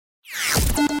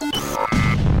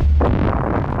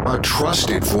a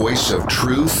trusted voice of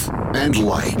truth and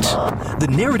light. The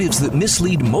narratives that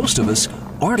mislead most of us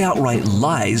aren't outright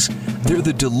lies. They're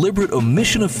the deliberate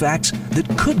omission of facts that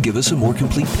could give us a more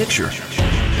complete picture.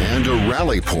 And a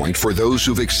rally point for those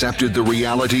who've accepted the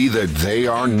reality that they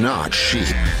are not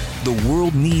sheep. The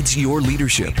world needs your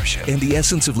leadership, and the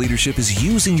essence of leadership is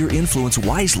using your influence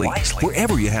wisely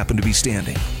wherever you happen to be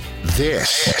standing.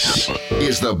 This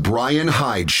is The Brian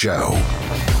Hyde Show.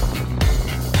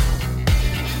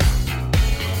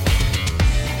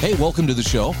 Hey, welcome to the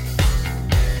show.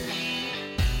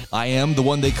 I am the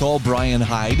one they call Brian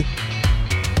Hyde,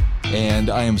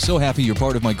 and I am so happy you're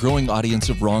part of my growing audience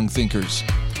of wrong thinkers.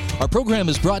 Our program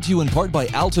is brought to you in part by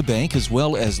Alta Bank, as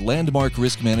well as Landmark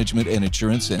Risk Management and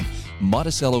Insurance and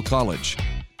Monticello College.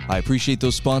 I appreciate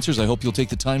those sponsors. I hope you'll take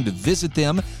the time to visit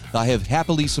them. I have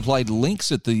happily supplied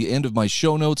links at the end of my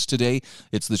show notes today.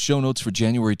 It's the show notes for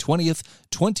January 20th,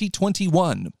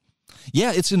 2021.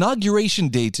 Yeah, it's Inauguration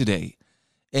Day today.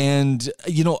 And,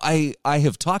 you know, I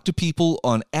have talked to people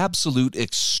on absolute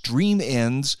extreme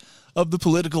ends of the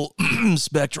political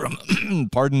spectrum.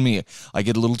 Pardon me. I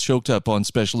get a little choked up on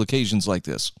special occasions like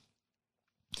this.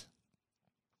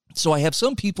 So I have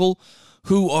some people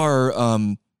who are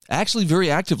actually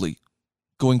very actively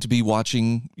going to be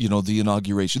watching, you know, the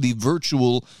inauguration, the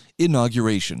virtual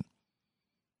inauguration.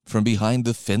 From behind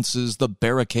the fences, the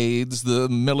barricades, the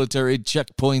military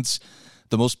checkpoints,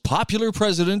 the most popular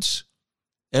president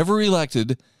ever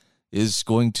elected is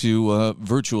going to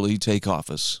virtually take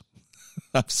office.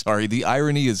 I'm sorry, the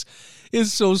irony is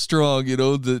so strong, you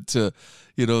know, that,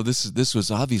 this was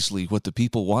obviously what the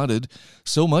people wanted.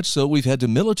 So much so we've had to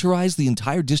militarize the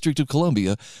entire District of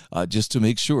Columbia just to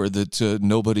make sure that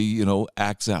nobody, you know,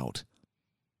 acts out.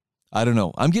 I don't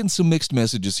know. I'm getting some mixed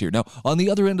messages here. Now, on the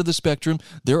other end of the spectrum,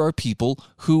 there are people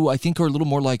who I think are a little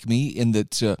more like me in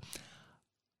that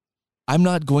I'm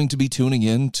not going to be tuning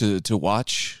in to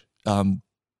watch. But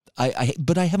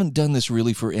I haven't done this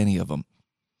really for any of them.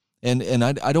 And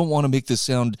I don't want to make this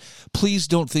sound, please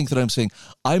don't think that I'm saying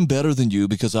I'm better than you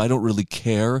because I don't really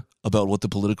care about what the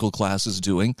political class is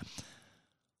doing.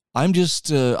 I'm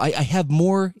just, I have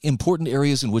more important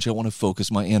areas in which I want to focus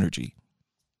my energy.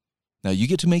 Now, you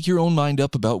get to make your own mind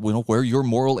up about, you know, where your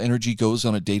moral energy goes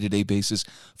on a day-to-day basis.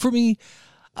 For me,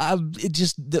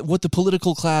 what the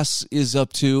political class is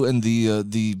up to and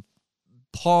the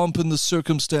pomp and the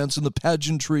circumstance and the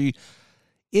pageantry,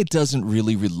 it doesn't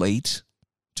really relate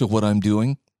to what I'm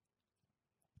doing.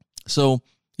 So,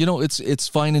 you know, it's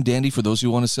fine and dandy for those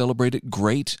who want to celebrate it.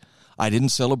 Great. I didn't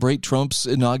celebrate Trump's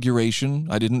inauguration.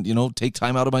 I didn't, you know, take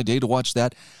time out of my day to watch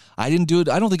that. I didn't do it.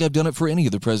 I don't think I've done it for any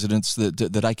of the presidents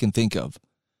that I can think of,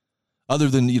 other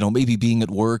than, you know, maybe being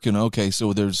at work and, okay,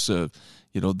 so there's,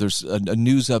 there's a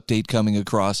news update coming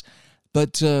across,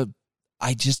 but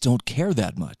I just don't care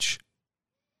that much.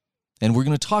 And we're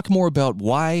going to talk more about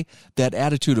why that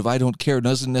attitude of I don't care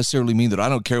doesn't necessarily mean that I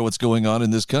don't care what's going on in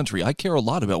this country. I care a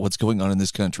lot about what's going on in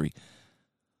this country.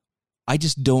 I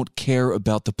just don't care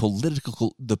about the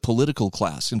political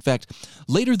class. In fact,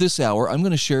 later this hour, I'm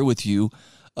going to share with you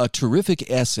a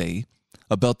terrific essay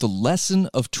about the lesson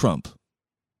of Trump.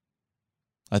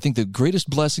 I think the greatest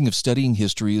blessing of studying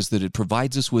history is that it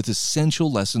provides us with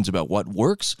essential lessons about what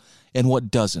works and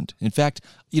what doesn't. In fact,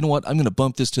 you know what? I'm going to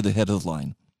bump this to the head of the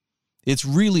line. It's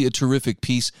really a terrific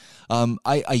piece.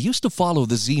 I used to follow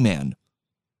the Z-Man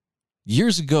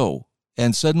years ago,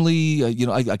 and suddenly,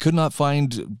 I couldn't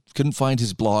find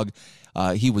his blog.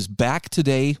 He was back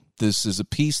today. This is a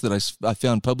piece that I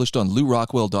found published on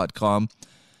LouRockwell.com,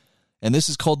 and this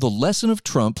is called "The Lesson of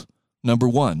Trump,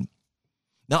 #1."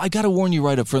 Now, I got to warn you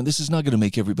right up front, this is not going to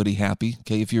make everybody happy.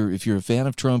 Okay, if you're a fan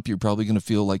of Trump, you're probably going to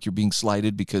feel like you're being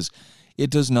slighted because it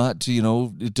does not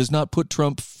put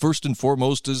Trump first and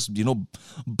foremost as,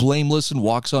 blameless and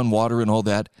walks on water and all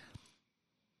that.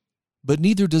 But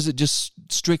neither does it just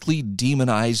strictly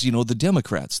demonize, the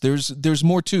Democrats. There's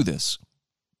more to this.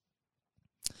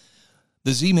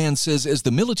 The Z-Man says, as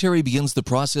the military begins the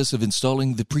process of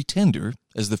installing the pretender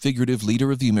as the figurative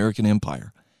leader of the American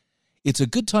empire, it's a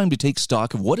good time to take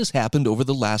stock of what has happened over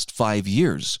the last 5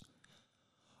 years.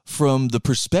 From the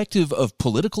perspective of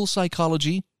political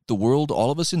psychology, the world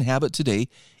all of us inhabit today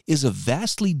is a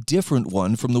vastly different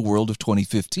one from the world of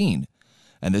 2015.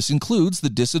 And this includes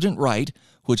the dissident right,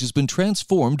 which has been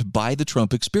transformed by the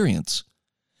Trump experience.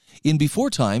 In before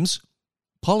times,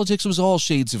 politics was all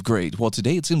shades of gray, while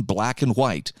today it's in black and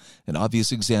white. An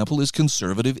obvious example is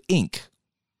conservative ink.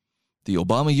 The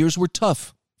Obama years were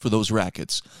tough for those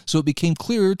rackets, so it became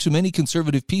clear to many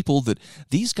conservative people that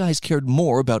these guys cared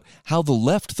more about how the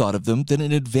left thought of them than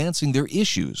in advancing their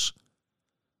issues.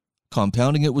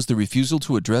 Compounding it was the refusal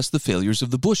to address the failures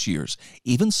of the Bush years.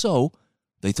 Even so,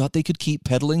 they thought they could keep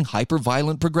peddling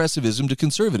hyper-violent progressivism to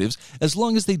conservatives as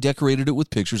long as they decorated it with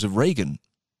pictures of Reagan.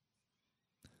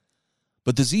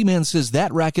 But the Z-Man says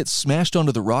that racket smashed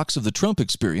onto the rocks of the Trump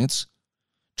experience.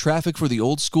 Traffic for the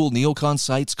old-school neocon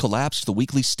sites collapsed, the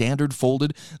Weekly Standard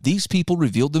folded. These people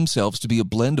revealed themselves to be a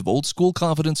blend of old-school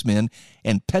confidence men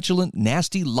and petulant,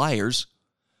 nasty liars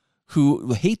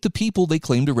who hate the people they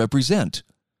claim to represent.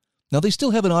 Now, they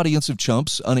still have an audience of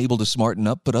chumps unable to smarten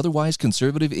up, but otherwise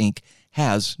Conservative Inc.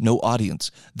 has no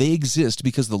audience. They exist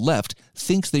because the left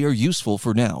thinks they are useful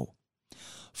for now.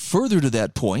 Further to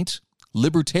that point,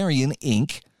 Libertarian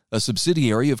Inc., a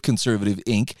subsidiary of Conservative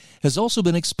Inc., has also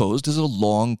been exposed as a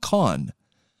long con.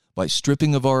 By the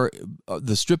stripping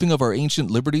of our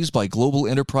ancient liberties by global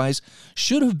enterprise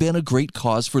should have been a great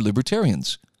cause for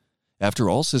libertarians.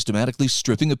 After all, systematically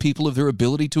stripping a people of their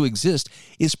ability to exist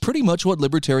is pretty much what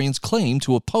libertarians claim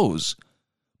to oppose.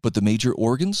 But the major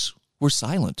organs were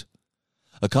silent.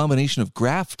 A combination of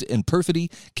graft and perfidy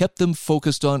kept them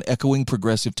focused on echoing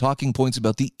progressive talking points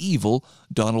about the evil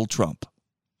Donald Trump.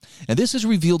 And this has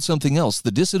revealed something else.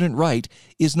 The dissident right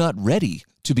is not ready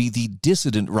to be the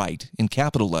dissident right in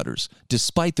capital letters,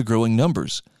 despite the growing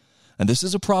numbers. And this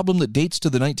is a problem that dates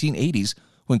to the 1980s,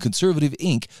 when Conservative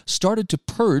Inc. started to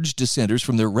purge dissenters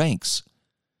from their ranks.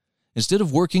 Instead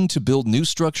of working to build new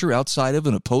structure outside of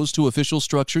and opposed to official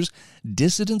structures,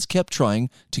 dissidents kept trying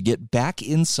to get back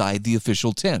inside the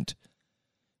official tent.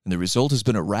 And the result has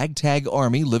been a ragtag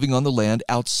army living on the land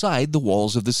outside the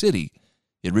walls of the city.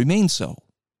 It remains so.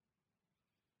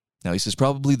 Now, he says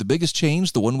probably the biggest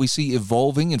change, the one we see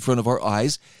evolving in front of our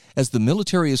eyes as the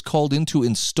military is called in to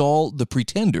install the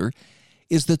pretender,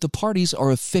 is that the parties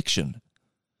are a fiction.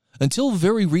 Until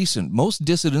very recent, most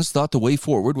dissidents thought the way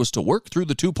forward was to work through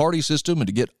the two-party system and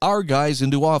to get our guys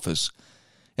into office.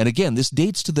 And again, this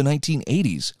dates to the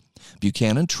 1980s.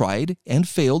 Buchanan tried and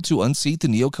failed to unseat the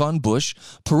neocon Bush.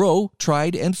 Perot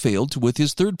tried and failed with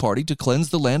his third party to cleanse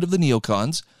the land of the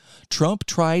neocons. Trump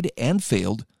tried and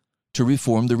failed to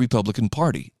reform the Republican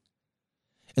Party.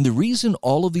 And the reason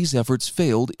all of these efforts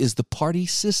failed is the party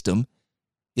system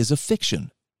is a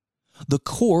fiction. The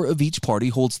core of each party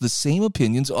holds the same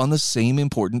opinions on the same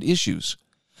important issues.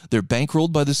 They're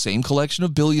bankrolled by the same collection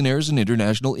of billionaires and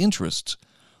international interests.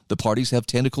 The parties have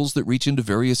tentacles that reach into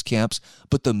various camps,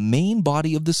 but the main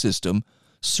body of the system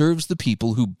serves the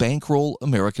people who bankroll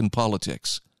American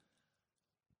politics.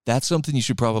 That's something you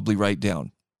should probably write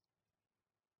down.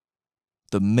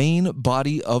 The main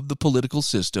body of the political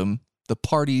system, the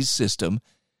party's system,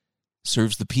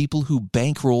 serves the people who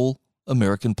bankroll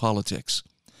American politics.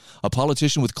 A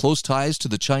politician with close ties to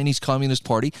the Chinese Communist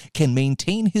Party can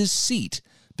maintain his seat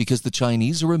because the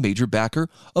Chinese are a major backer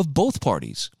of both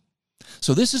parties.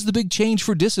 So this is the big change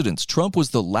for dissidents. Trump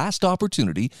was the last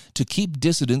opportunity to keep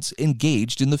dissidents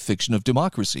engaged in the fiction of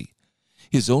democracy.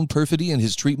 His own perfidy and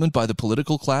his treatment by the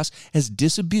political class has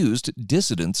disabused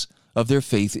dissidents of their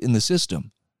faith in the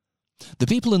system. The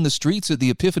people in the streets at the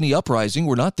Epiphany Uprising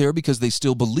were not there because they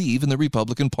still believe in the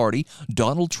Republican Party,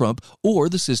 Donald Trump, or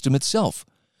the system itself.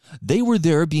 They were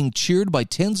there being cheered by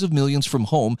tens of millions from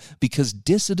home because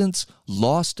dissidents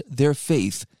lost their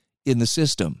faith in the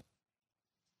system.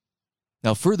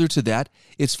 Now, further to that,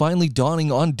 it's finally dawning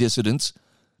on dissidents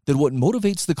that what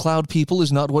motivates the cloud people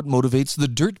is not what motivates the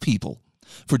dirt people.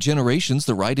 For generations,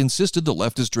 the right insisted the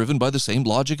left is driven by the same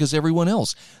logic as everyone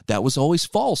else. That was always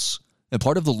false, and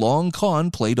part of the long con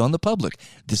played on the public.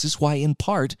 This is why, in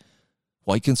part,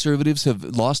 white conservatives have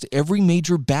lost every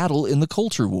major battle in the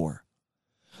culture war.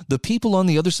 The people on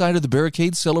the other side of the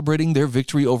barricade celebrating their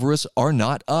victory over us are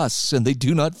not us, and they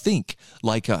do not think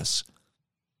like us.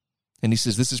 And he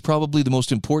says this is probably the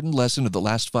most important lesson of the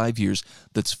last 5 years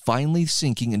that's finally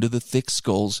sinking into the thick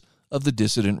skulls of the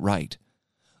dissident right.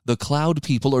 The cloud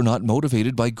people are not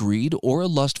motivated by greed or a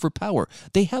lust for power.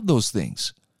 They have those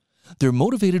things. They're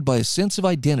motivated by a sense of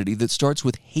identity that starts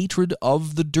with hatred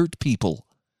of the dirt people.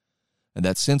 And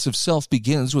that sense of self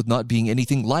begins with not being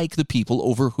anything like the people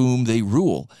over whom they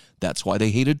rule. That's why they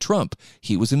hated Trump.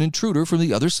 He was an intruder from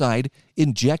the other side,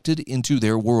 injected into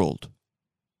their world.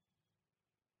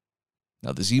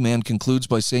 Now, the Z-Man concludes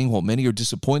by saying, while many are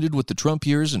disappointed with the Trump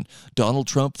years and Donald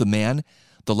Trump, the man,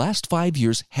 the last 5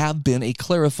 years have been a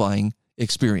clarifying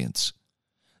experience.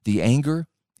 The anger,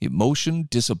 emotion,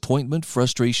 disappointment,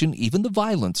 frustration, even the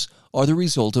violence are the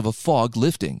result of a fog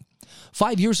lifting.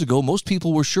 5 years ago, most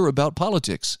people were sure about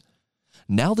politics.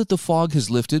 Now that the fog has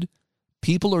lifted,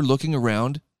 people are looking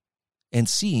around and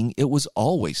seeing it was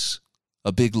always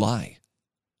a big lie.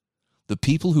 The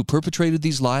people who perpetrated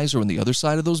these lies are on the other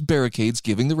side of those barricades,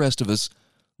 giving the rest of us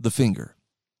the finger.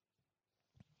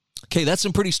 Okay, that's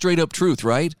some pretty straight up truth,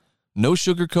 right? No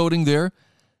sugarcoating there.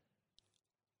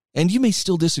 And you may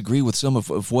still disagree with some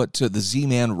of what the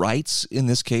Z-Man writes in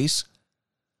this case,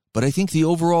 but I think the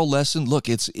overall lesson, look,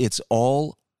 it's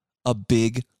all a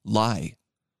big lie.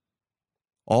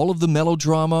 All of the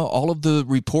melodrama, all of the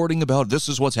reporting about this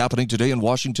is what's happening today in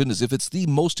Washington as if it's the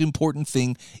most important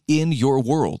thing in your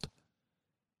world.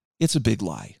 It's a big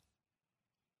lie.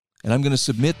 And I'm going to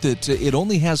submit that it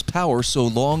only has power so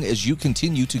long as you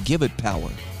continue to give it power.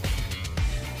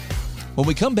 When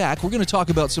we come back, we're going to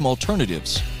talk about some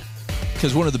alternatives.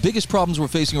 Because one of the biggest problems we're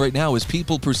facing right now is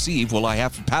people perceive, well, I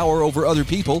have power over other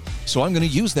people, so I'm going to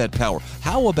use that power.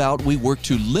 How about we work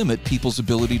to limit people's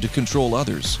ability to control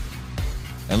others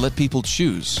and let people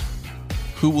choose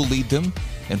who will lead them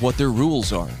and what their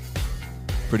rules are?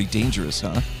 Pretty dangerous,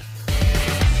 huh?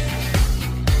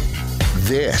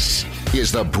 This is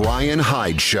The Bryan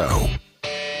Hyde Show.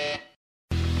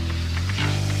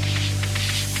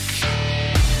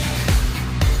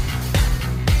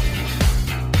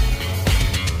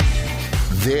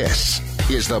 This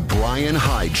is The Bryan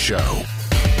Hyde Show.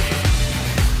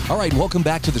 All right, welcome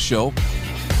back to the show.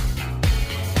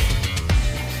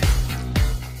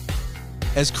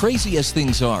 As crazy as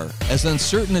things are, as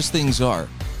uncertain as things are,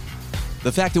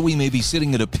 the fact that we may be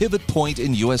sitting at a pivot point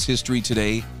in U.S. history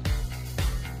today,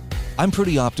 I'm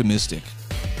pretty optimistic.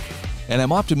 And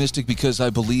I'm optimistic because I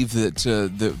believe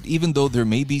that even though there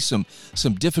may be some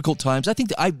difficult times, I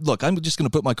think I'm just going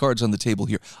to put my cards on the table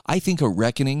here. I think a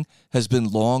reckoning has been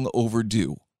long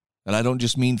overdue. And I don't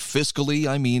just mean fiscally,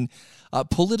 I mean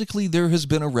politically, there has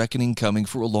been a reckoning coming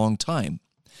for a long time.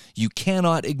 You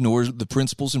cannot ignore the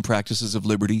principles and practices of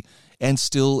liberty and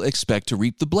still expect to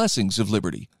reap the blessings of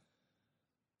liberty.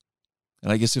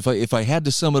 And I guess if I had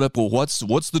to sum it up, well, what's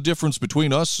the difference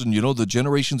between us and, the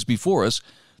generations before us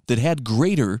that had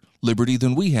greater liberty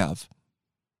than we have?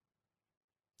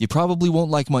 You probably won't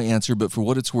like my answer, but for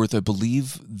what it's worth, I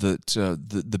believe that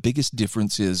the biggest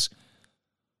difference is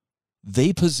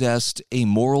they possessed a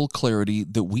moral clarity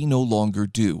that we no longer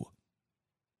do.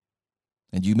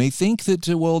 And you may think that,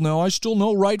 well, no, I still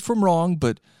know right from wrong,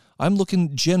 but I'm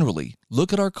looking generally.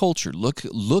 Look at our culture.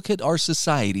 Look at our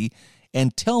society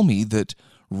and tell me that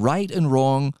right and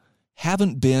wrong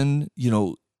haven't been,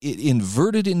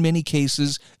 inverted in many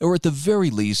cases, or at the very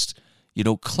least,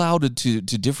 clouded to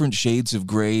different shades of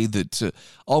gray that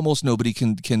almost nobody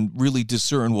can really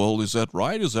discern. Well, is that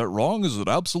right? Is that wrong? Is it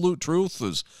absolute truth?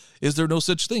 Is there no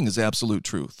such thing as absolute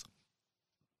truth?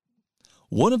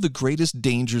 One of the greatest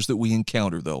dangers that we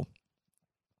encounter, though,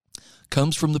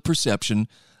 comes from the perception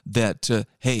that,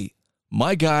 hey,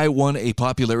 my guy won a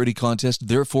popularity contest,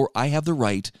 therefore I have the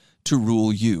right to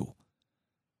rule you.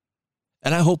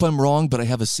 And I hope I'm wrong, but I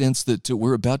have a sense that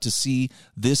we're about to see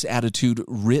this attitude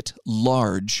writ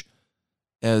large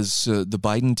as the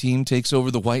Biden team takes over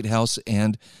the White House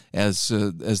and as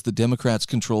the Democrats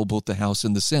control both the House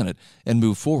and the Senate and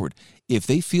move forward. If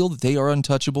they feel that they are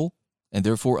untouchable and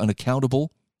therefore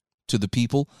unaccountable to the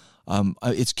people,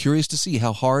 it's curious to see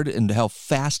how hard and how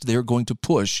fast they're going to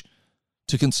push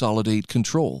to consolidate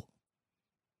control.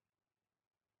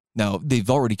 Now, they've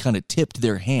already kind of tipped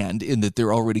their hand in that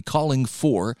they're already calling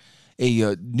for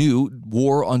a new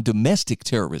war on domestic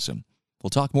terrorism.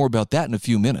 We'll talk more about that in a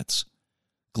few minutes.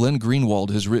 Glenn Greenwald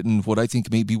has written what I think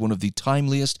may be one of the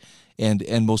timeliest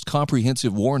and most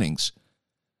comprehensive warnings.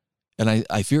 And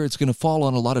I fear it's going to fall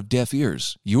on a lot of deaf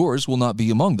ears. Yours will not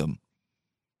be among them.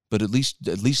 But at least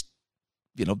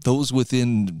those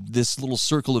within this little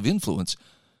circle of influence,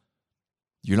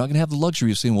 you're not going to have the luxury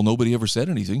of saying, well, nobody ever said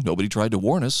anything. Nobody tried to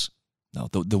warn us. No,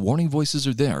 the warning voices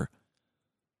are there.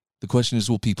 The question is,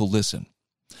 will people listen?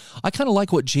 I kind of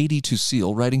like what J.D.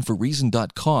 Tusil, writing for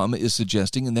Reason.com, is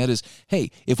suggesting, and that is, hey,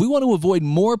 if we want to avoid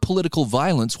more political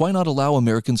violence, why not allow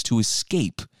Americans to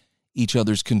escape each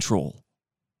other's control?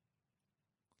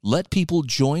 Let people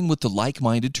join with the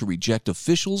like-minded to reject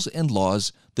officials and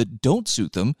laws that don't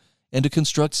suit them and to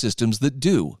construct systems that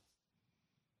do.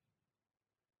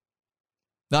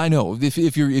 Now, I know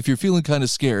if you're feeling kind of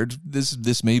scared,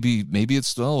 this maybe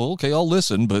it's, oh, okay, I'll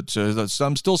listen, but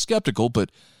I'm still skeptical,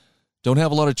 but don't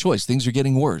have a lot of choice. Things are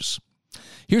getting worse.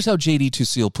 Here's how J.D.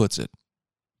 Tusil puts it.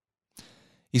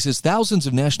 He says, thousands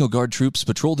of National Guard troops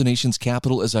patrol the nation's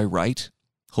capital as I write,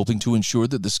 hoping to ensure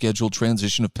that the scheduled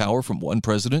transition of power from one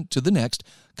president to the next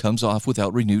comes off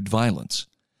without renewed violence.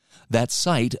 That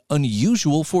sight,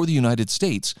 unusual for the United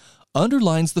States,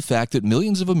 underlines the fact that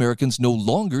millions of Americans no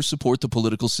longer support the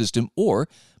political system or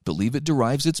believe it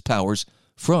derives its powers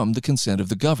from the consent of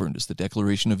the governed, as the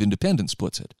Declaration of Independence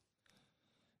puts it.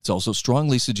 It's also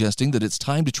strongly suggesting that it's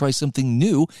time to try something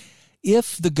new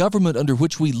if the government under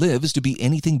which we live is to be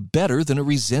anything better than a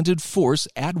resented force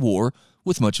at war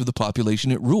with much of the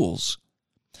population it rules.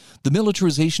 The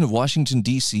militarization of Washington,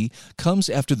 D.C. comes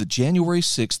after the January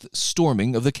 6th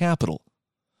storming of the Capitol,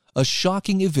 a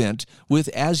shocking event with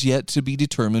as yet to be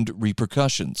determined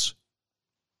repercussions.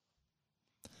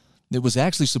 It was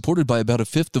actually supported by about a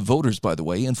fifth of voters, by the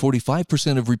way, and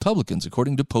 45% of Republicans,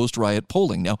 according to post-riot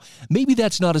polling. Now, maybe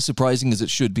that's not as surprising as it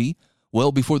should be.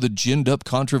 Well, before the ginned-up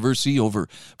controversy over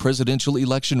presidential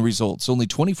election results, only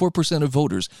 24% of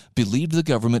voters believed the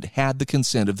government had the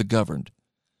consent of the governed.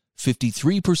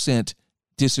 53%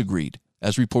 disagreed,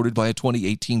 as reported by a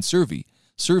 2018 survey.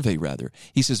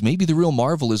 He says maybe the real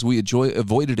marvel is we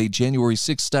avoided a January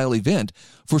 6th style event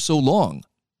for so long.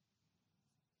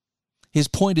 His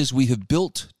point is we have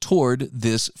built toward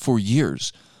this for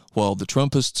years. While the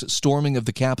Trumpists' storming of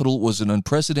the Capitol was an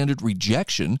unprecedented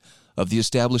rejection of the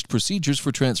established procedures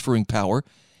for transferring power,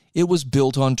 it was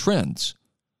built on trends.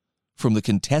 From the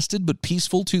contested but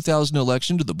peaceful 2000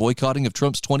 election to the boycotting of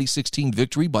Trump's 2016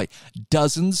 victory by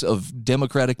dozens of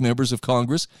Democratic members of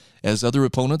Congress as other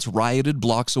opponents rioted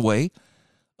blocks away,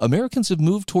 Americans have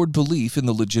moved toward belief in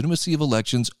the legitimacy of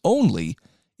elections only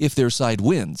if their side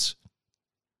wins.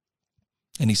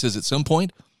 And he says at some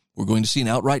point, we're going to see an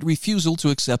outright refusal to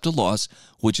accept a loss,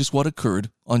 which is what occurred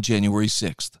on January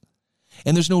 6th.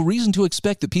 And there's no reason to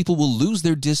expect that people will lose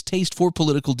their distaste for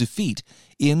political defeat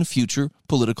in future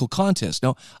political contests.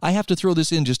 Now, I have to throw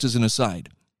this in just as an aside.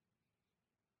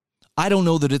 I don't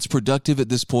know that it's productive at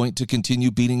this point to continue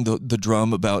beating the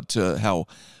drum about how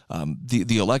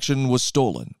the election was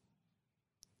stolen.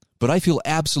 But I feel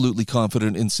absolutely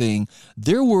confident in saying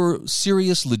there were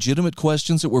serious, legitimate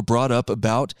questions that were brought up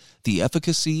about the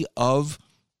efficacy of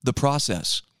the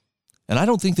process. And I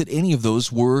don't think that any of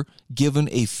those were given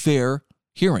a fair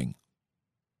hearing.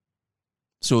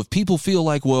 So if people feel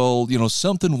like, well,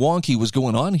 something wonky was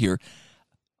going on here,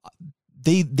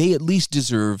 they at least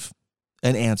deserve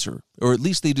an answer, or at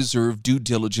least they deserve due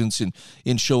diligence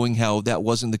in showing how that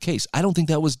wasn't the case. I don't think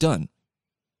that was done.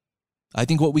 I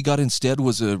think what we got instead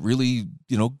was a really,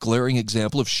 glaring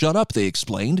example of shut up, they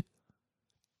explained.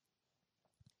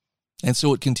 And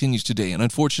so it continues today. And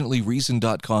unfortunately,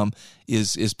 Reason.com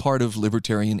is part of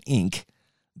Libertarian Inc.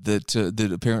 that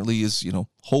apparently is,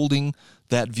 holding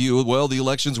that view. Well, the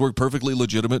elections were perfectly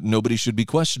legitimate and nobody should be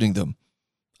questioning them.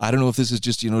 I don't know if this is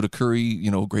just, to curry,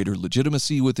 greater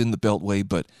legitimacy within the Beltway,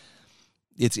 but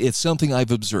it's something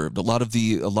I've observed. A lot of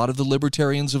the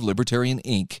libertarians of Libertarian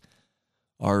Inc.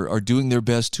 are doing their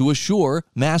best to assure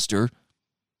Master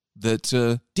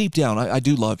that deep down I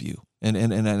do love you and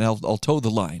I'll toe the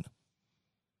line.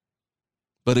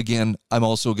 But again, I'm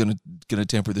also going to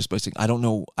temper this by saying I don't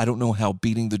know how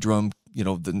beating the drum,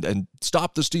 and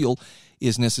stop the steal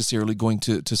is necessarily going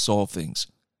to solve things.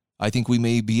 I think we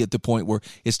may be at the point where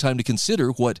it's time to consider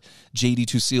what J.D.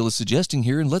 Tusil is suggesting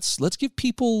here, and let's give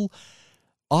people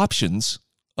options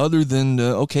other than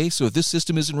okay, so if this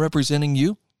system isn't representing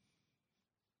you,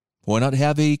 why not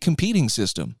have a competing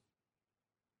system?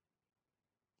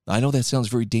 I know that sounds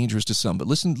very dangerous to some, but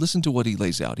listen to what he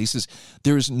lays out. He says,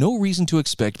 there is no reason to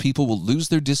expect people will lose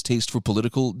their distaste for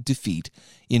political defeat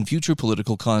in future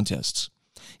political contests.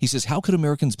 He says, how could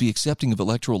Americans be accepting of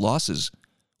electoral losses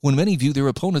when many view their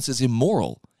opponents as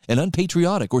immoral and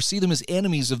unpatriotic or see them as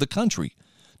enemies of the country,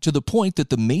 to the point that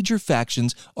the major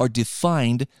factions are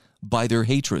defined by their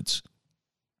hatreds?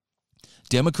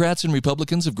 Democrats and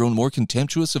Republicans have grown more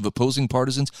contemptuous of opposing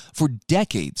partisans for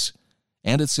decades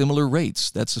and at similar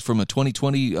rates. That's from a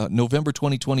November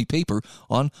 2020 paper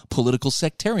on political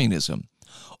sectarianism.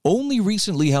 Only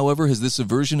recently, however, has this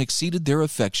aversion exceeded their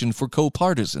affection for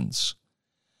co-partisans.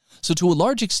 So to a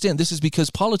large extent, this is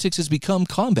because politics has become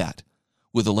combat,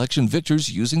 with election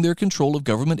victors using their control of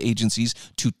government agencies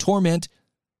to torment,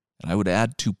 and I would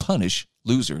add to punish,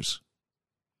 losers.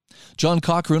 John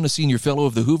Cochran, a senior fellow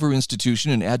of the Hoover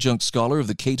Institution and adjunct scholar of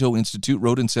the Cato Institute,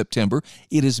 wrote in September,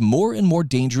 "It is more and more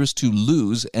dangerous to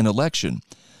lose an election.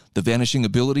 The vanishing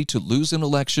ability to lose an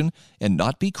election and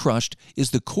not be crushed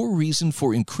is the core reason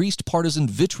for increased partisan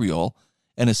vitriol,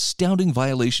 an astounding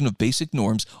violation of basic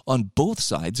norms on both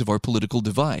sides of our political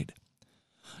divide.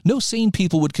 No sane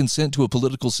people would consent to a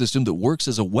political system that works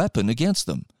as a weapon against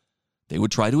them. They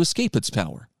would try to escape its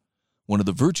power. One of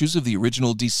the virtues of the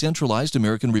original decentralized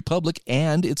American Republic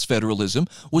and its federalism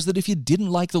was that if you didn't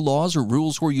like the laws or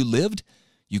rules where you lived,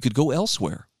 you could go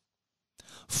elsewhere.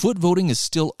 Foot voting is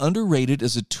still underrated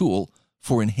as a tool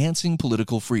for enhancing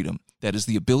political freedom. That is,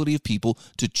 the ability of people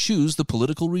to choose the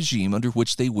political regime under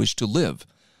which they wish to live."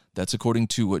 That's according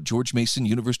to George Mason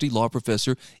University law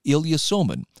professor Ilya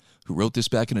Soman, who wrote this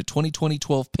back in a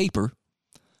 2012 paper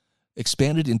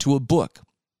expanded into a book.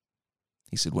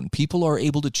 He said, when people are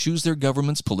able to choose their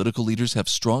governments, political leaders have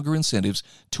stronger incentives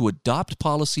to adopt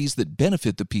policies that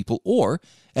benefit the people or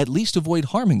at least avoid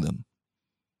harming them.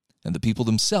 And the people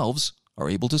themselves are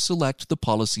able to select the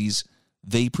policies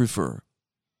they prefer.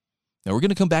 Now, we're going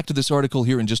to come back to this article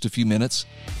here in just a few minutes.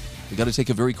 We've got to take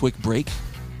a very quick break.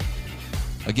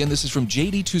 Again, this is from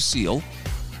J.D. Tusil.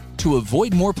 To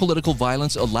avoid more political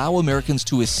violence, allow Americans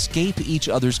to escape each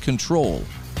other's control.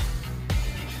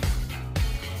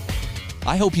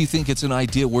 I hope you think it's an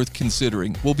idea worth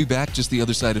considering. We'll be back just the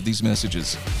other side of these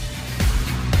messages.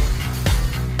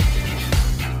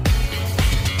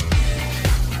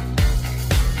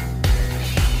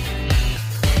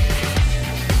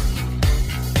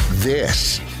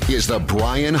 This is The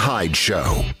Brian Hyde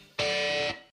Show.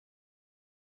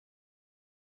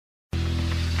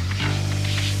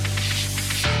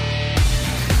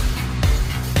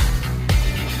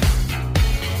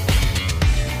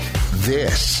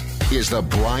 This is The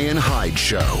Brian Hyde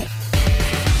Show.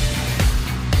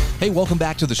 Hey, welcome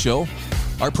back to the show.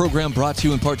 Our program brought to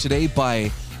you in part today by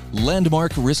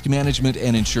Landmark Risk Management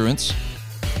and Insurance.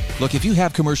 Look, if you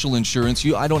have commercial insurance,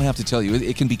 I don't have to tell you,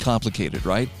 it can be complicated,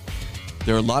 right?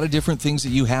 There are a lot of different things that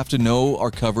you have to know are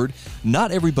covered.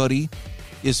 Not everybody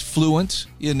is fluent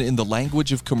in the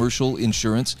language of commercial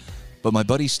insurance, but my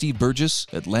buddy Steve Burgess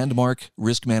at Landmark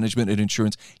Risk Management and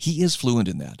Insurance, he is fluent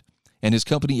in that. And his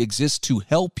company exists to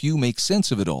help you make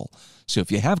sense of it all. So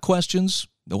if you have questions,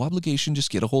 no obligation, just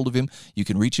get a hold of him. You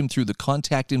can reach him through the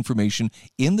contact information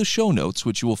in the show notes,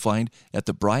 which you will find at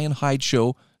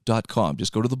thebrianhydeshow.com.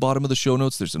 Just go to the bottom of the show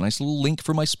notes. There's a nice little link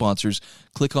for my sponsors.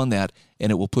 Click on that,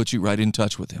 and it will put you right in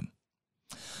touch with him.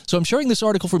 So I'm sharing this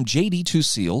article from J.D.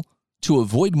 Tusil. To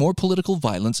avoid more political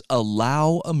violence,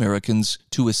 allow Americans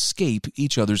to escape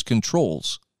each other's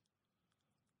controls.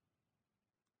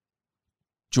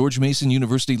 George Mason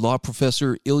University law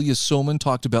professor Ilya Somin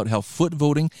talked about how foot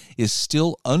voting is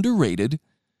still underrated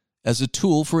as a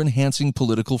tool for enhancing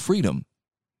political freedom.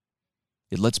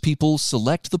 It lets people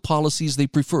select the policies they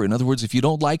prefer. In other words, if you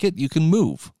don't like it, you can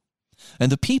move.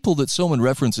 And the people that Somin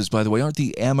references, by the way, aren't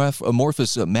the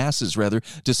amorphous masses,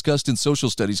 discussed in social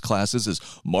studies classes as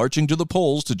marching to the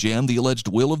polls to jam the alleged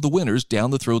will of the winners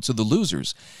down the throats of the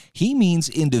losers. He means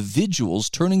individuals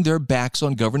turning their backs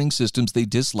on governing systems they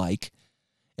dislike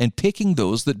and picking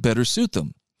those that better suit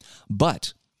them.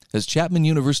 But, as Chapman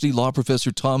University law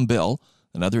professor Tom Bell,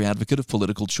 another advocate of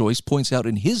political choice, points out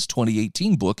in his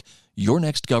 2018 book, Your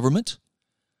Next Government,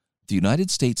 the United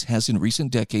States has in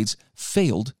recent decades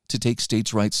failed to take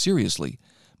states' rights seriously,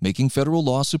 making federal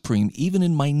law supreme even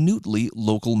in minutely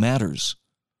local matters.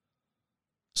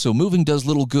 So moving does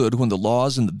little good when the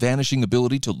laws and the vanishing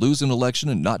ability to lose an election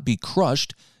and not be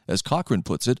crushed, as Cochrane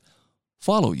puts it,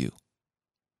 follow you.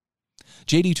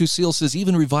 J.D. Tusil says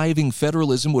even reviving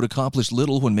federalism would accomplish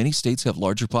little when many states have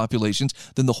larger populations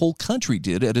than the whole country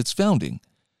did at its founding.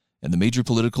 And the major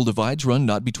political divides run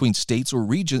not between states or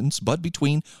regions, but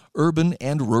between urban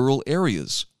and rural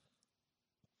areas.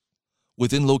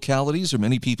 Within localities are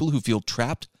many people who feel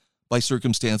trapped by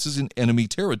circumstances in enemy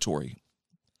territory,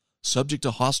 subject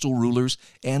to hostile rulers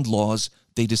and laws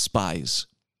they despise.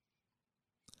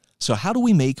 So how do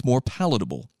we make more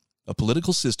palatable a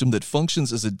political system that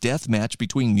functions as a death match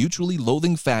between mutually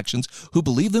loathing factions who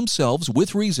believe themselves,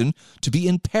 with reason, to be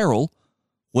in peril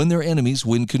when their enemies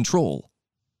win control?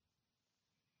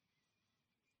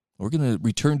 We're going to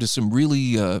return to some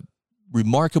really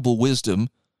remarkable wisdom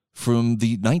from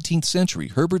the 19th century.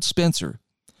 Herbert Spencer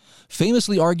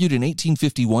famously argued in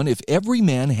 1851, if every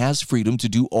man has freedom to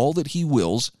do all that he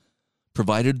wills,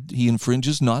 provided he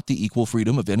infringes not the equal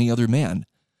freedom of any other man,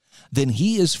 then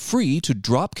he is free to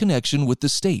drop connection with the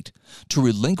state, to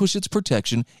relinquish its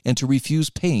protection, and to refuse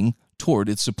paying toward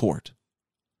its support.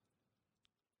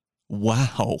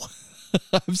 Wow.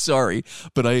 I'm sorry,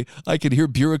 but I can hear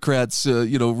bureaucrats,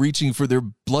 reaching for their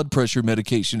blood pressure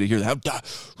medication to hear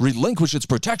that. Relinquish its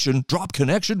protection, drop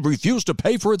connection, refuse to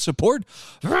pay for its support.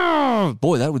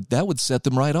 Boy, that would set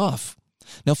them right off.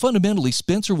 Now, fundamentally,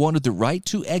 Spencer wanted the right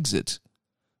to exit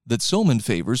that Somin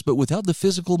favors, but without the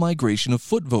physical migration of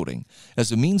foot voting,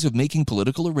 as a means of making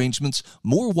political arrangements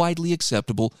more widely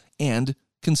acceptable and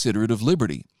considerate of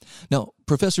liberty. Now,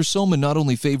 Professor Somin not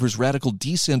only favors radical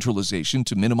decentralization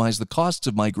to minimize the costs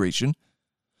of migration,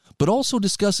 but also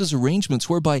discusses arrangements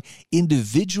whereby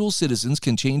individual citizens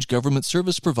can change government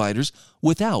service providers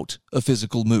without a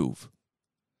physical move.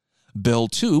 Bell,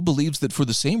 too, believes that for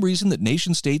the same reason that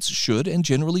nation-states should and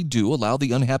generally do allow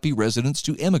the unhappy residents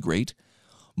to emigrate,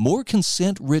 more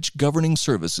consent-rich governing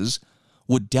services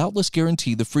would doubtless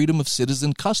guarantee the freedom of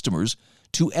citizen customers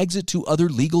to exit to other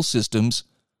legal systems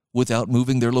without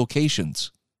moving their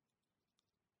locations.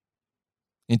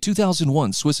 In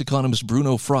 2001, Swiss economist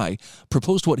Bruno Frey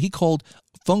proposed what he called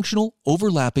functional,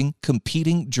 overlapping,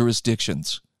 competing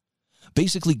jurisdictions.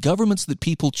 Basically, governments that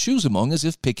people choose among as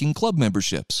if picking club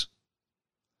memberships.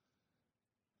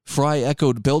 Frey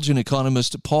echoed Belgian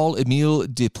economist Paul-Émile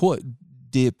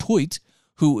Depuyt,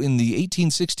 who in the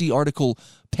 1860 article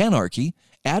Panarchy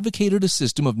advocated a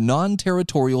system of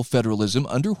non-territorial federalism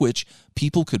under which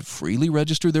people could freely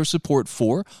register their support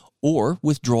for or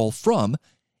withdrawal from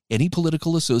any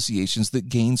political associations that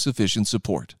gain sufficient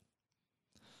support.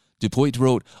 Depuyt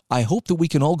wrote, "I hope that we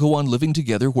can all go on living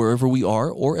together wherever we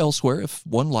are or elsewhere if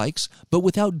one likes, but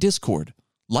without discord,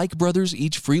 like brothers,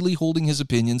 each freely holding his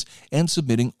opinions and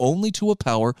submitting only to a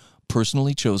power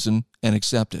personally chosen and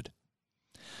accepted."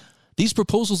 These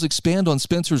proposals expand on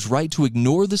Spencer's right to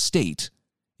ignore the state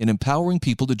in empowering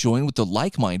people to join with the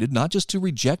like-minded, not just to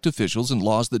reject officials and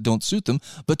laws that don't suit them,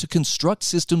 but to construct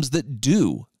systems that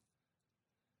do.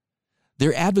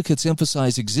 Their advocates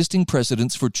emphasize existing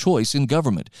precedents for choice in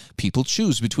government. People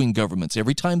choose between governments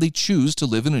every time they choose to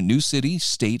live in a new city,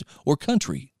 state, or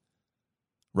country.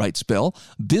 Writes Bell,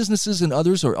 businesses and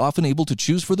others are often able to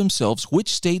choose for themselves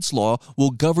which state's law will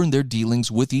govern their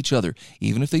dealings with each other,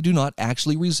 even if they do not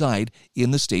actually reside in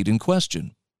the state in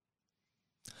question.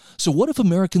 So what if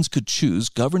Americans could choose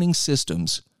governing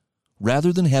systems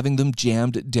rather than having them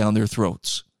jammed down their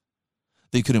throats?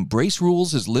 They could embrace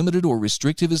rules as limited or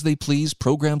restrictive as they please,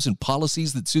 programs and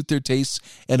policies that suit their tastes,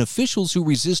 and officials who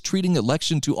resist treating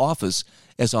election to office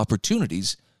as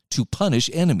opportunities to punish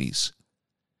enemies.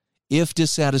 If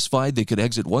dissatisfied, they could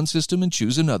exit one system and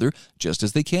choose another, just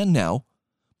as they can now,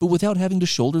 but without having to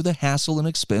shoulder the hassle and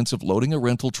expense of loading a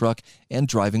rental truck and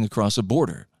driving across a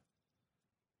border.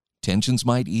 Tensions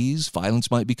might ease,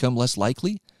 violence might become less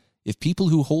likely, if people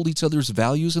who hold each other's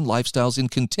values and lifestyles in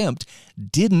contempt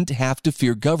didn't have to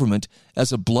fear government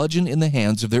as a bludgeon in the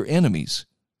hands of their enemies.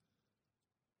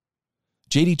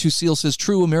 J.D. Tusil says,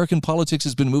 true, American politics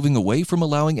has been moving away from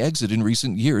allowing exit in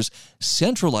recent years,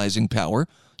 centralizing power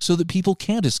so that people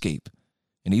can't escape,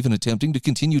 and even attempting to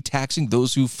continue taxing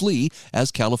those who flee,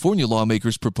 as California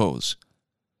lawmakers propose.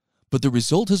 But the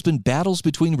result has been battles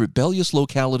between rebellious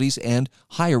localities and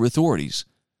higher authorities.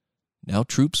 Now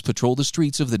troops patrol the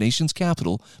streets of the nation's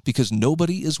capital because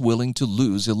nobody is willing to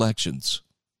lose elections.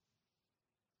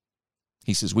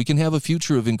 He says we can have a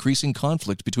future of increasing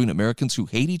conflict between Americans who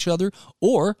hate each other,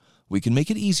 or we can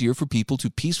make it easier for people to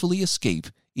peacefully escape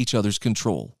each other's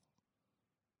control.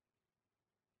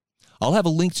 I'll have a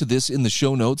link to this in the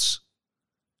show notes.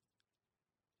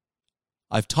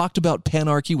 I've talked about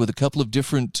panarchy with a couple of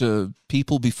different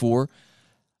people before,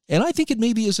 and I think it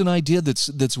maybe is an idea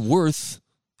that's worth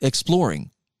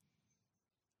exploring.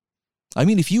 I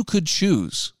mean, if you could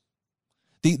choose,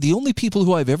 the only people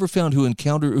who I've ever found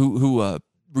who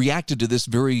reacted to this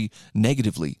very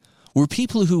negatively were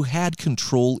people who had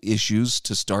control issues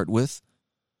to start with.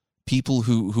 People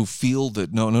who feel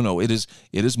that no, it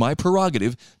is my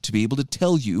prerogative to be able to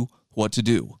tell you what to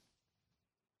do.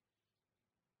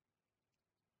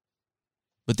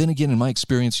 But then again, in my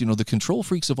experience, the control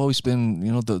freaks have always been,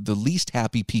 the least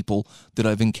happy people that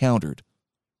I've encountered.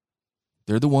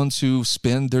 They're the ones who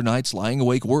spend their nights lying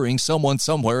awake worrying someone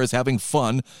somewhere is having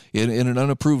fun in an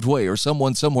unapproved way, or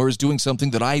someone somewhere is doing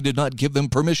something that I did not give them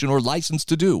permission or license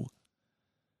to do.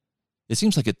 It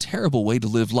seems like a terrible way to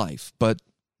live life, but,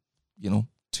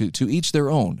 to each their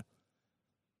own.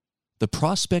 The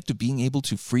prospect of being able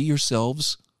to free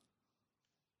yourselves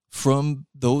from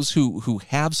those who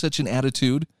have such an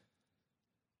attitude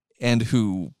and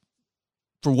who,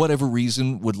 for whatever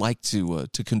reason, would like to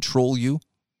control you,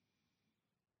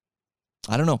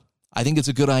 I don't know. I think it's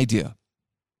a good idea.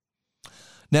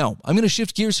 Now, I'm going to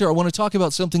shift gears here. I want to talk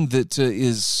about something that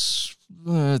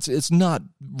it's not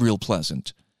real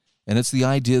pleasant, and it's the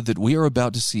idea that we are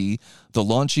about to see the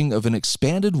launching of an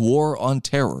expanded war on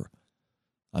terror.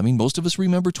 I mean, most of us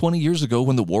remember 20 years ago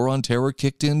when the war on terror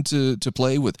kicked into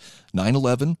play with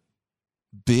 9/11.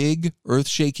 Big,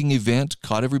 earth-shaking event,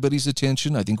 caught everybody's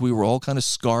attention. I think we were all kind of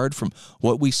scarred from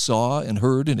what we saw and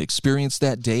heard and experienced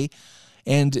that day.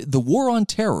 And the war on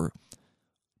terror,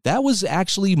 that was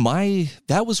actually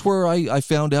where I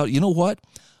found out, you know what?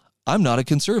 I'm not a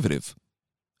conservative.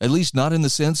 At least not in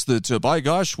the sense that, by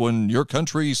gosh, when your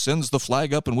country sends the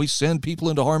flag up and we send people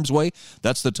into harm's way,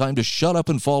 that's the time to shut up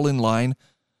and fall in line.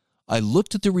 I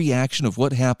looked at the reaction of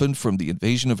what happened from the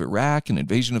invasion of Iraq and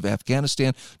invasion of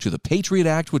Afghanistan to the Patriot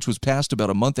Act, which was passed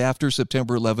about a month after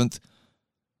September 11th,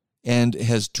 and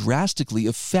has drastically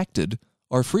affected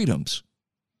our freedoms.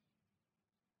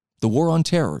 The war on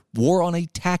terror, war on a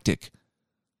tactic,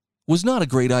 was not a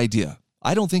great idea.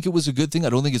 I don't think it was a good thing. I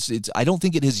don't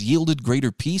think it has yielded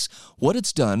greater peace. What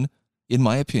it's done, in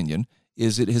my opinion,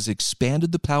 is it has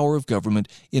expanded the power of government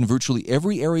in virtually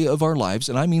every area of our lives.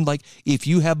 And I mean, like, if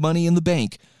you have money in the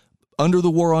bank, under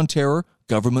the war on terror,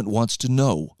 government wants to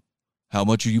know. How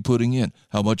much are you putting in?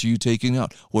 How much are you taking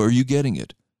out? Where are you getting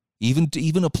it?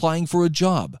 Even applying for a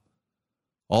job.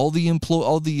 All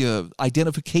the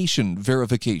identification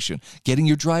verification, getting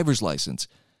your driver's license.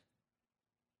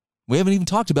 We haven't even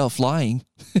talked about flying.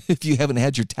 If you haven't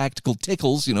had your tactical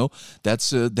tickles,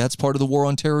 that's part of the war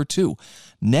on terror too.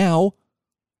 Now,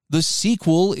 the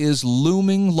sequel is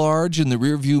looming large in the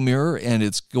rearview mirror, and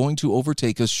it's going to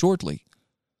overtake us shortly.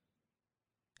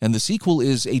 And the sequel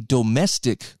is a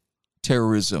domestic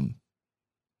terrorism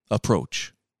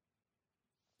approach.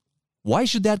 Why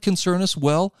should that concern us?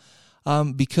 Well,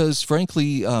 because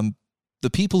frankly, the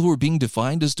people who are being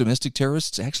defined as domestic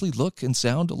terrorists actually look and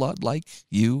sound a lot like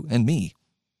you and me.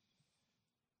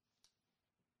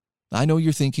 I know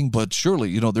you're thinking, but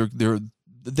surely,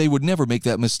 they would never make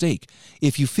that mistake.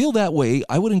 If you feel that way,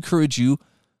 I would encourage you,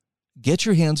 get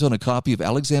your hands on a copy of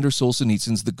Alexander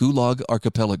Solzhenitsyn's The Gulag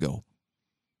Archipelago.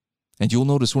 And you'll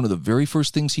notice one of the very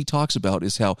first things he talks about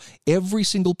is how every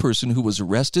single person who was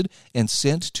arrested and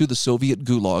sent to the Soviet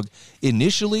Gulag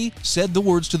initially said the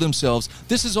words to themselves,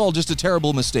 "This is all just a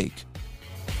terrible mistake.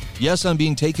 Yes, I'm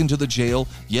being taken to the jail.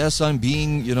 Yes, I'm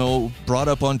being, brought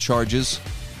up on charges.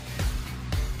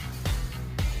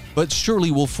 But surely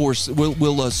we'll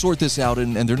sort this out,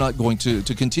 and they're not going to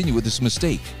continue with this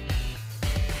mistake."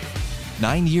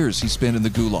 9 years he spent in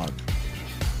the Gulag.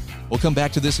 We'll come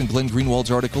back to this in Glenn Greenwald's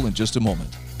article in just a moment.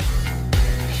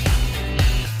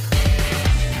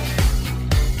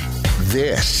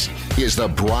 This is The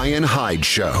Brian Hyde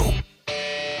Show.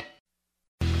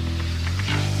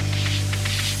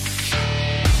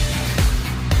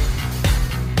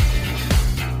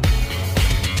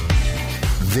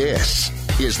 This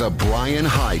is The Brian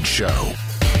Hyde Show.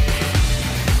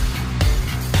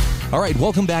 All right,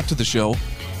 welcome back to the show.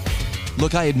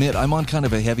 Look, I admit I'm on kind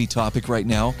of a heavy topic right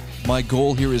now. My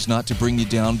goal here is not to bring you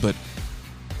down, but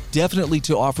definitely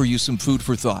to offer you some food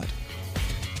for thought.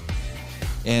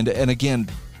 And again,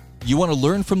 you want to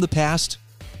learn from the past?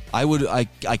 I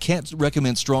can't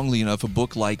recommend strongly enough a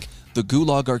book like The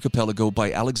Gulag Archipelago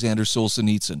by Alexander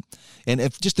Solzhenitsyn. And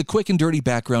if just a quick and dirty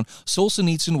background,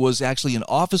 Solzhenitsyn was actually an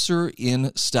officer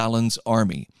in Stalin's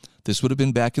army. This would have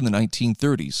been back in the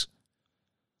 1930s.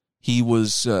 He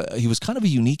was kind of a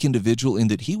unique individual in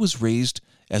that he was raised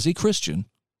as a Christian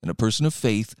and a person of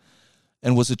faith,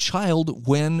 and was a child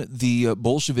when the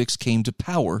Bolsheviks came to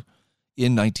power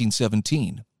in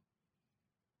 1917.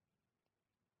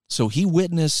 So he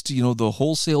witnessed, the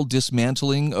wholesale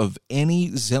dismantling of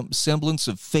any semblance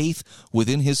of faith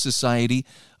within his society.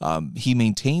 He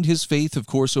maintained his faith, of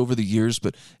course, over the years,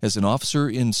 but as an officer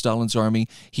in Stalin's army,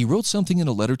 he wrote something in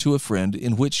a letter to a friend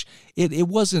in which it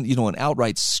wasn't, an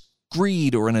outright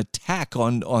screed or an attack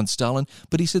on Stalin,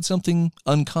 but he said something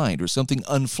unkind or something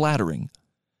unflattering.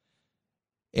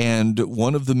 And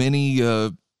one of the many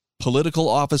political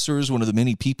officers, one of the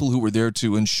many people who were there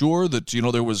to ensure that,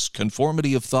 there was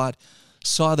conformity of thought,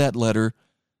 saw that letter,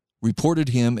 reported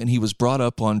him, and he was brought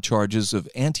up on charges of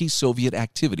anti-Soviet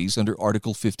activities under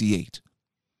Article 58.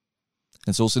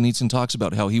 And Solzhenitsyn talks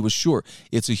about how he was sure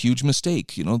it's a huge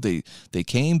mistake. They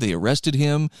came, they arrested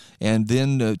him, and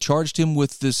then charged him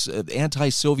with this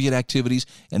anti-Soviet activities,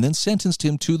 and then sentenced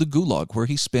him to the Gulag, where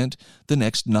he spent the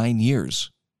next 9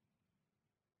 years.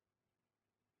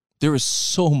 There is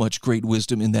so much great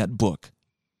wisdom in that book.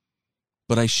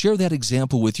 But I share that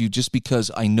example with you just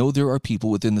because I know there are people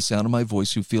within the sound of my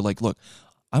voice who feel like, look,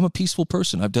 I'm a peaceful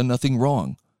person. I've done nothing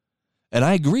wrong. And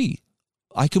I agree.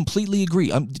 I completely agree.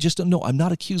 I'm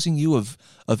not accusing you of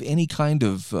any kind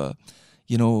of,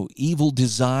 evil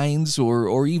designs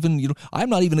or even, I'm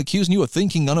not even accusing you of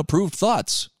thinking unapproved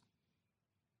thoughts.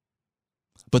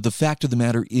 But the fact of the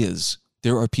matter is,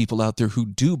 there are people out there who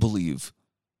do believe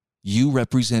you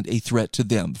represent a threat to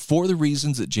them for the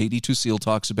reasons that J.D. Tusil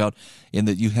talks about, in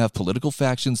that you have political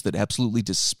factions that absolutely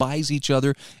despise each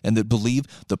other and that believe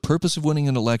the purpose of winning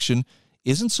an election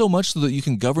isn't so much so that you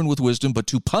can govern with wisdom, but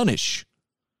to punish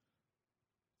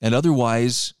and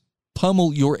otherwise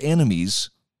pummel your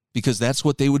enemies, because that's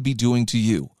what they would be doing to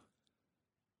you.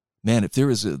 Man, if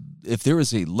there is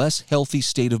a less healthy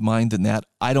state of mind than that,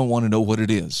 I don't want to know what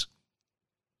it is.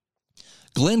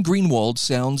 Glenn Greenwald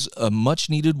sounds a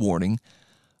much-needed warning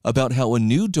about how a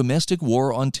new domestic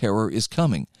war on terror is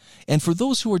coming. And for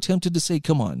those who are tempted to say,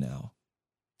 come on now,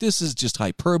 This is just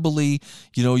hyperbole.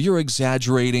 You're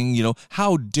exaggerating.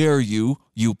 How dare you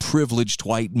privileged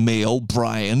white male,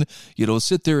 Brian,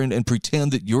 sit there and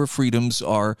pretend that your freedoms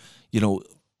are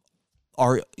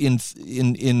in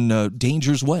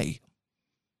danger's way.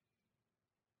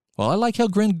 Well, I like how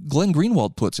Glenn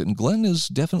Greenwald puts it, and Glenn is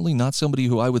definitely not somebody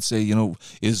who I would say,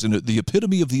 is the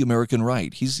epitome of the American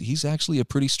right. He's actually a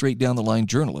pretty straight down the line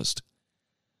journalist.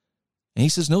 And he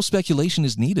says no speculation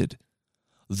is needed.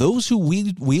 Those who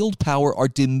wield power are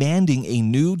demanding a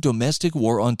new domestic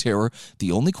war on terror.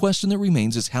 The only question that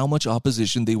remains is how much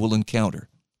opposition they will encounter.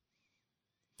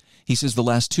 He says the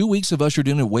last 2 weeks have ushered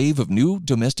in a wave of new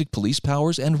domestic police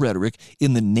powers and rhetoric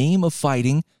in the name of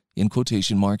fighting, in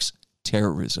quotation marks,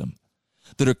 terrorism,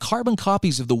 that are carbon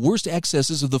copies of the worst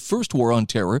excesses of the first war on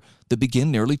terror that began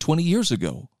nearly 20 years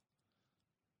ago.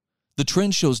 The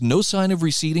trend shows no sign of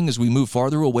receding as we move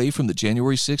farther away from the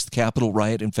January 6th Capitol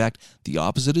riot. In fact, the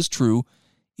opposite is true.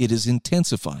 It is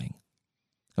intensifying.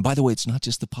 And by the way, it's not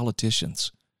just the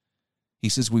politicians. He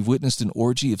says we've witnessed an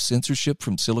orgy of censorship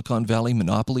from Silicon Valley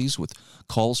monopolies with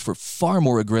calls for far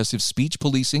more aggressive speech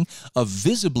policing, a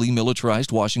visibly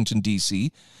militarized Washington,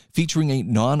 D.C., featuring a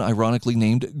non-ironically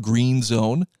named green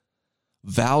zone,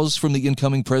 vows from the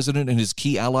incoming president and his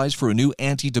key allies for a new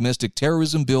anti-domestic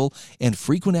terrorism bill, and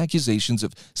frequent accusations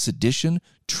of sedition,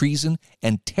 treason,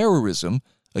 and terrorism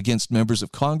against members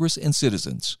of Congress and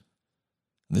citizens.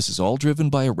 This is all driven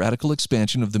by a radical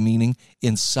expansion of the meaning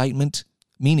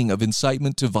of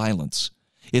incitement to violence.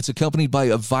 It's accompanied by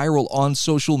a viral on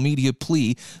social media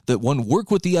plea that one work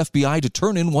with the FBI to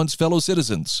turn in one's fellow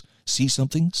citizens. See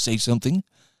something, say something.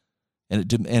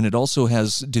 And it also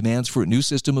has demands for a new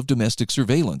system of domestic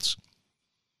surveillance.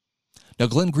 Now,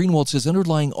 Glenn Greenwald says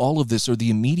underlying all of this are the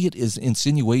immediate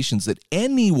insinuations that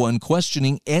anyone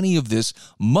questioning any of this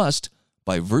must,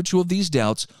 by virtue of these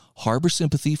doubts, harbor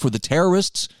sympathy for the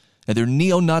terrorists and their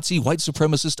neo-Nazi white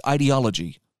supremacist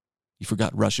ideology. You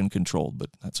forgot Russian-controlled, but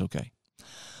that's okay.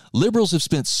 Liberals have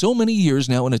spent so many years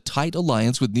now in a tight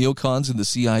alliance with neocons and the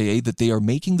CIA that they are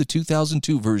making the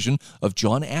 2002 version of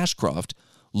John Ashcroft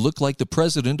look like the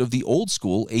president of the old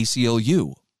school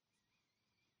ACLU.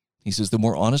 He says the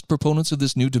more honest proponents of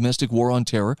this new domestic war on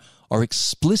terror are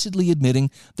explicitly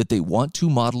admitting that they want to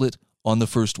model it on the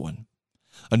first one.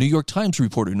 A New York Times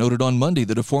reporter noted on Monday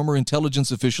that a former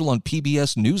intelligence official on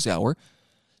PBS NewsHour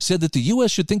said that the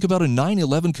U.S. should think about a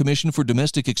 9/11 Commission for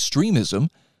Domestic Extremism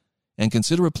and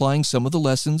consider applying some of the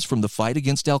lessons from the fight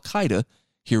against al-Qaeda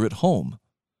here at home.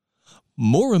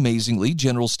 More amazingly,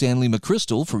 General Stanley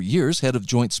McChrystal, for years head of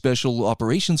Joint Special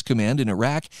Operations Command in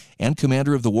Iraq and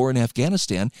commander of the war in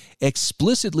Afghanistan,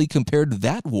 explicitly compared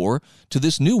that war to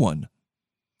this new one.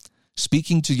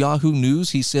 Speaking to Yahoo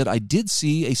News, he said, "I did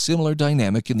see a similar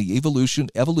dynamic in the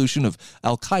evolution of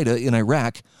al-Qaeda in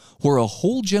Iraq, where a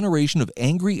whole generation of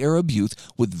angry Arab youth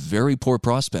with very poor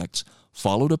prospects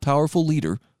followed a powerful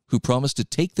leader who promised to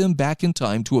take them back in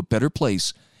time to a better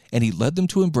place, and he led them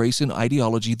to embrace an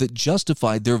ideology that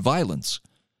justified their violence.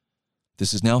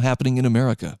 This is now happening in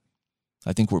America.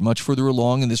 I think we're much further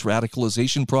along in this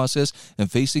radicalization process and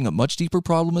facing a much deeper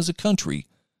problem as a country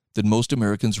than most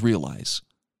Americans realize."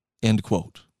 End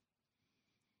quote.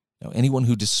 Now, anyone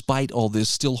who, despite all this,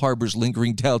 still harbors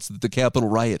lingering doubts that the Capitol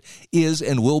riot is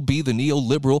and will be the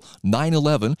neoliberal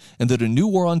 9/11 and that a new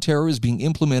war on terror is being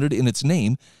implemented in its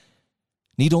name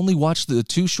need only watch the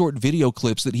 2 short video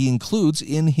clips that he includes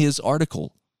in his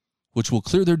article, which will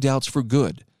clear their doubts for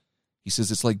good. He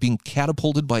says it's like being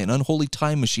catapulted by an unholy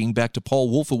time machine back to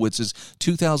Paul Wolfowitz's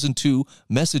 2002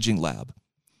 messaging lab.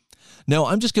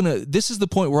 Now, this is the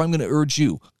point where I'm going to urge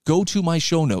you, go to my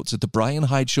show notes at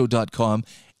thebrianhydeshow.com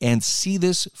and see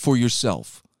this for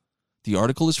yourself. The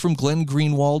article is from Glenn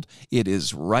Greenwald. It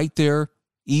is right there,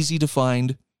 easy to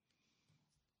find.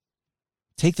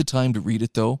 Take the time to read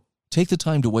it, though. Take the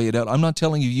time to weigh it out. I'm not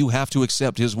telling you have to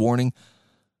accept his warning,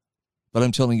 but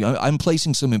I'm telling you, I'm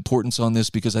placing some importance on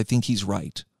this because I think he's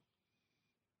right.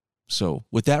 So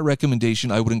with that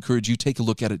recommendation, I would encourage you take a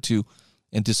look at it too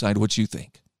and decide what you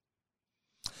think.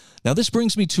 Now, this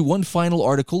brings me to one final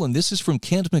article, and this is from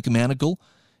Kent McManigal.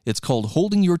 It's called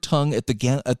Holding Your Tongue at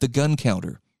the Gun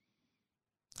Counter.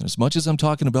 And as much as I'm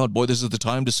talking about, boy, this is the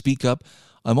time to speak up,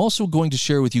 I'm also going to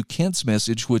share with you Kent's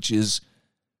message, which is,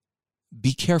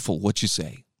 be careful what you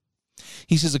say.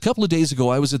 He says, a couple of days ago,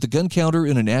 I was at the gun counter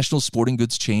in a national sporting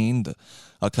goods chain.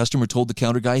 A customer told the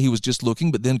counter guy he was just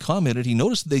looking, but then commented he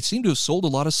noticed that they seemed to have sold a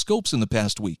lot of scopes in the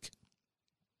past week.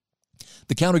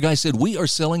 The counter guy said, "We are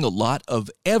selling a lot of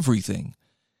everything."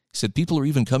 He said, "People are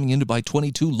even coming in to buy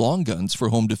 22 long guns for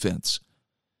home defense."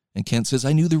 And Kent says,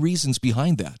 "I knew the reasons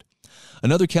behind that.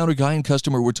 Another counter guy and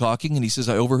customer were talking, and he says,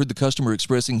 I overheard the customer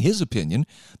expressing his opinion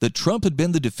that Trump had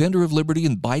been the defender of liberty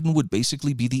and Biden would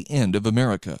basically be the end of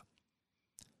America.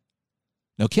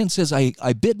 Now, Kent says,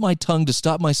 I bit my tongue to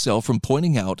stop myself from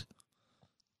pointing out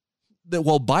that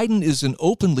while Biden is an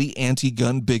openly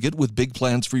anti-gun bigot with big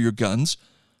plans for your guns,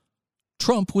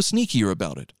 Trump was sneakier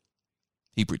about it.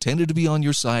 He pretended to be on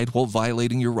your side while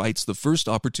violating your rights the first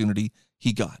opportunity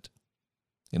he got.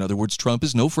 In other words, Trump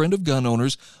is no friend of gun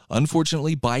owners.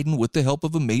 Unfortunately, Biden, with the help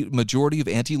of a majority of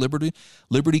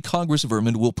anti-liberty Congress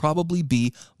vermin, will probably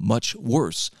be much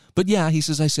worse. But yeah, he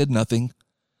says, I said nothing.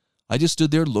 I just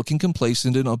stood there looking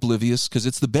complacent and oblivious because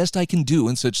it's the best I can do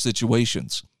in such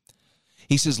situations.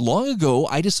 He says, long ago,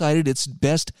 I decided it's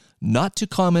best not to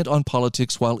comment on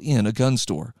politics while in a gun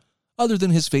store, other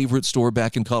than his favorite store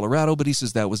back in Colorado, but he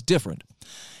says that was different.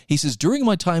 He says, during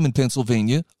my time in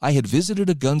Pennsylvania, I had visited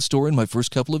a gun store in my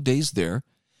first couple of days there,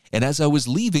 and as I was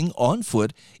leaving on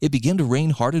foot, it began to rain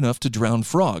hard enough to drown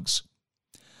frogs.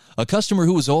 A customer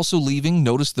who was also leaving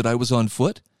noticed that I was on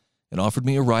foot and offered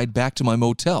me a ride back to my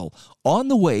motel. On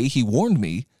the way, he warned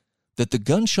me that the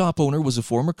gun shop owner was a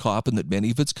former cop and that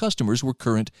many of its customers were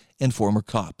current and former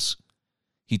cops.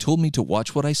 He told me to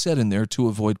watch what I said in there to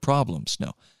avoid problems.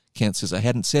 Now, Kent says, I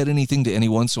hadn't said anything to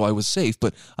anyone, so I was safe,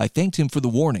 but I thanked him for the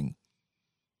warning.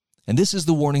 And this is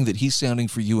the warning that he's sounding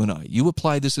for you and I. You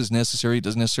apply this as necessary. It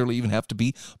doesn't necessarily even have to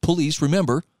be police.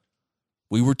 Remember,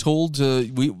 we were told,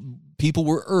 people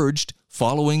were urged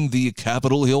following the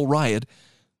Capitol Hill riot,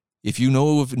 if you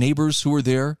know of neighbors who are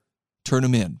there, turn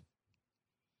them in.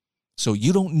 So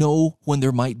you don't know when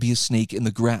there might be a snake in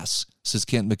the grass, says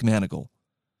Kent McManigal.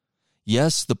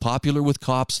 Yes, the popular with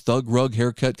cops thug rug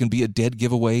haircut can be a dead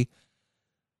giveaway,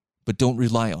 but don't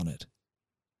rely on it.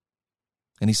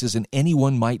 And he says, and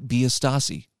anyone might be a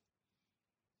Stasi.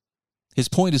 His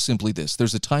point is simply this.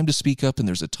 There's a time to speak up and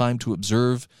there's a time to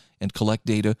observe and collect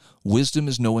data. Wisdom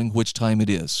is knowing which time it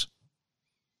is.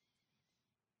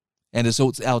 And as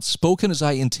outspoken as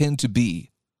I intend to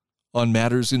be on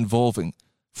matters involving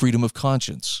freedom of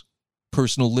conscience,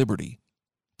 personal liberty,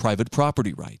 private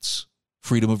property rights,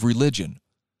 freedom of religion,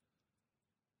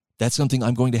 that's something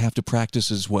I'm going to have to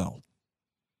practice as well.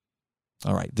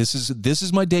 All right, this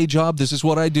is my day job. This is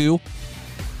what I do.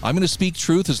 I'm going to speak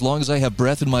truth as long as I have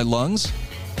breath in my lungs.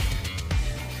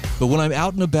 But when I'm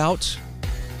out and about,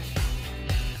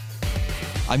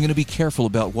 I'm going to be careful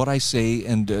about what I say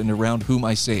and around whom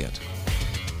I say it.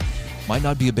 Might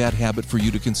not be a bad habit for you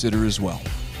to consider as well.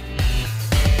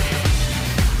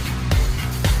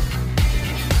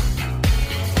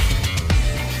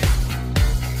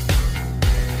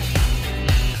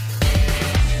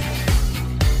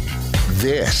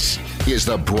 This is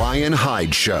the Brian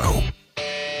Hyde Show.